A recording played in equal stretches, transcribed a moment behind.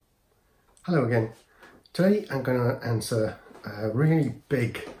Hello again. Today I'm going to answer a really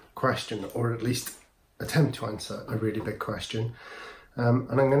big question, or at least attempt to answer a really big question. And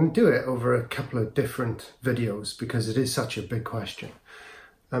I'm going to do it over a couple of different videos because it is such a big question.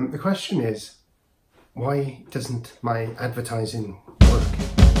 The question is, why doesn't my advertising work?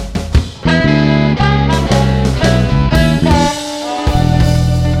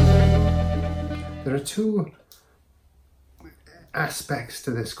 There are two aspects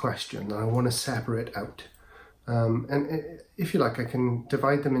to this question that I want to separate out. And if you like, I can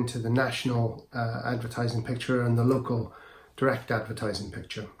divide them into the national advertising picture and the local direct advertising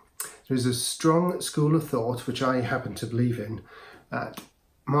picture. There's a strong school of thought, which I happen to believe in, that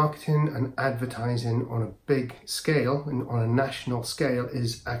marketing and advertising on a big scale and on a national scale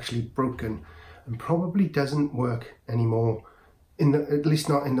is actually broken and probably doesn't work anymore, at least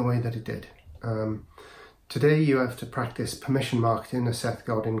not in the way that it did. Today you have to practice permission marketing, as Seth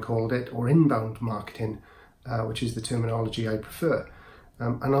Godin called it, or inbound marketing, which is the terminology I prefer.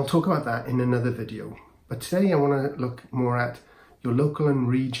 And I'll talk about that in another video. But today I want to look more at your local and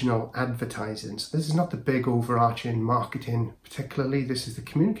regional advertising. So this is not the big overarching marketing particularly, this is the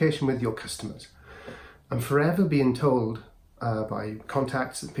communication with your customers. I'm forever being told by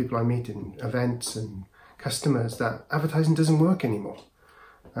contacts and people I meet in events and customers that advertising doesn't work anymore.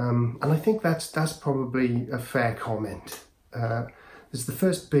 And I think that's probably a fair comment. There's the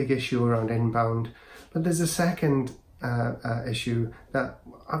first big issue around inbound, but there's a second issue that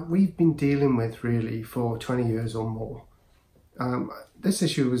we've been dealing with really for 20 years or more. This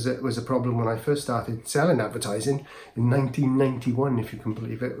issue was a problem when I first started selling advertising in 1991, if you can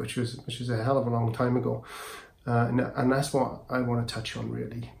believe it, which was a hell of a long time ago. And that's what I want to touch on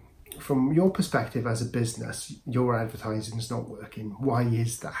really. From your perspective as a business, your advertising is not working. Why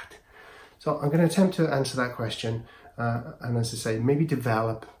is that? So I'm going to attempt to answer that question, and as I say, maybe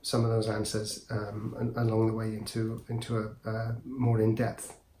develop some of those answers along the way into a more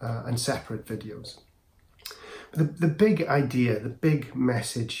in-depth and separate videos. But the big idea, the big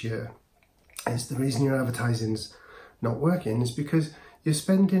message here is the reason your advertising's not working is because you're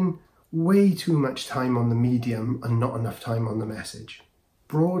spending way too much time on the medium and not enough time on the message.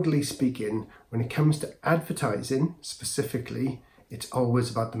 Broadly speaking, when it comes to advertising specifically, it's always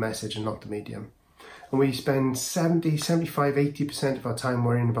about the message and not the medium. And we spend 70, 75, 80% of our time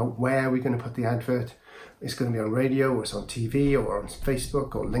worrying about where we're going to put the advert. It's going to be on radio, or it's on TV, or on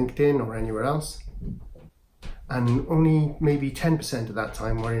Facebook, or LinkedIn, or anywhere else. And only maybe 10% of that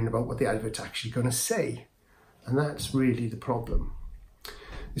time worrying about what the advert's actually going to say. And that's really the problem.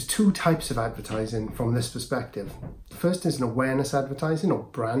 There's two types of advertising from this perspective. The first is an awareness advertising, or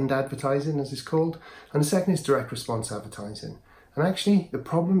brand advertising as it's called, and the second is direct response advertising. And actually the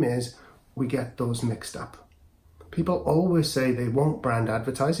problem is we get those mixed up. People always say they want brand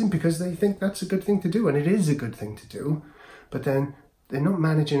advertising because they think that's a good thing to do, and it is a good thing to do, but then they're not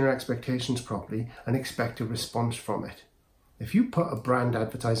managing their expectations properly and expect a response from it. If you put a brand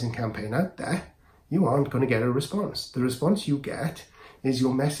advertising campaign out there, you aren't going to get a response. The response you get is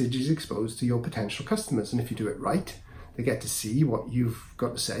your message is exposed to your potential customers. And if you do it right, they get to see what you've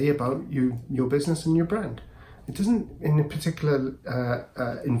got to say about your business and your brand. It doesn't in particular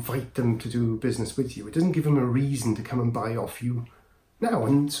invite them to do business with you. It doesn't give them a reason to come and buy off you now,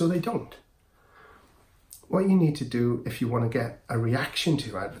 and so they don't. What you need to do if you want to get a reaction to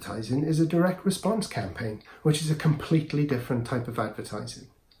your advertising is a direct response campaign, which is a completely different type of advertising.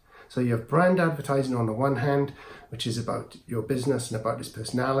 So you have brand advertising on the one hand, which is about your business and about its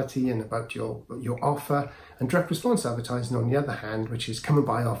personality and about your offer, and direct response advertising on the other hand, which is come and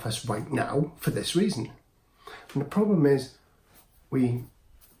buy off us right now for this reason. And the problem is we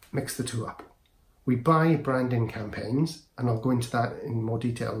mix the two up. We buy branding campaigns, and I'll go into that in more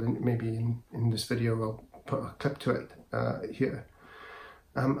detail, maybe in this video. I'll put a clip to it here.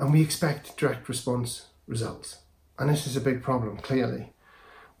 And we expect direct response results. And this is a big problem, clearly.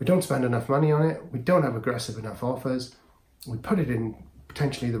 We don't spend enough money on it, we don't have aggressive enough offers, we put it in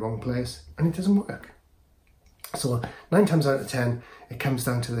potentially the wrong place, and it doesn't work. So 9 times out of 10, it comes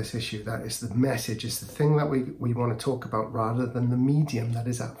down to this issue, that is the message, is the thing that we want to talk about rather than the medium that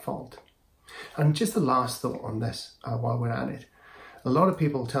is at fault. And just the last thought on this while we're at it. A lot of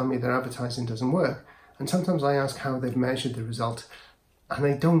people tell me their advertising doesn't work, and sometimes I ask how they've measured the result, and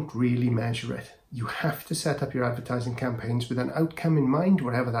they don't really measure it. You have to set up your advertising campaigns with an outcome in mind,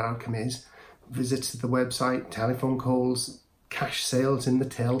 whatever that outcome is. Visits to the website, telephone calls, cash sales in the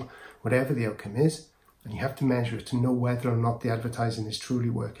till, whatever the outcome is. And you have to measure it to know whether or not the advertising is truly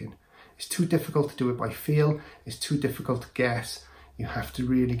working. It's too difficult to do it by feel. It's too difficult to guess. You have to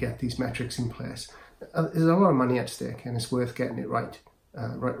really get these metrics in place. There's a lot of money at stake and it's worth getting it right.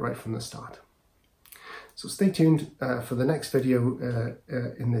 right from the start. So stay tuned for the next video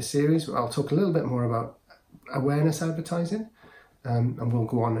in this series. I'll talk a little bit more about awareness advertising, and we'll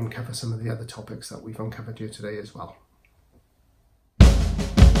go on and cover some of the other topics that we've uncovered here today as well.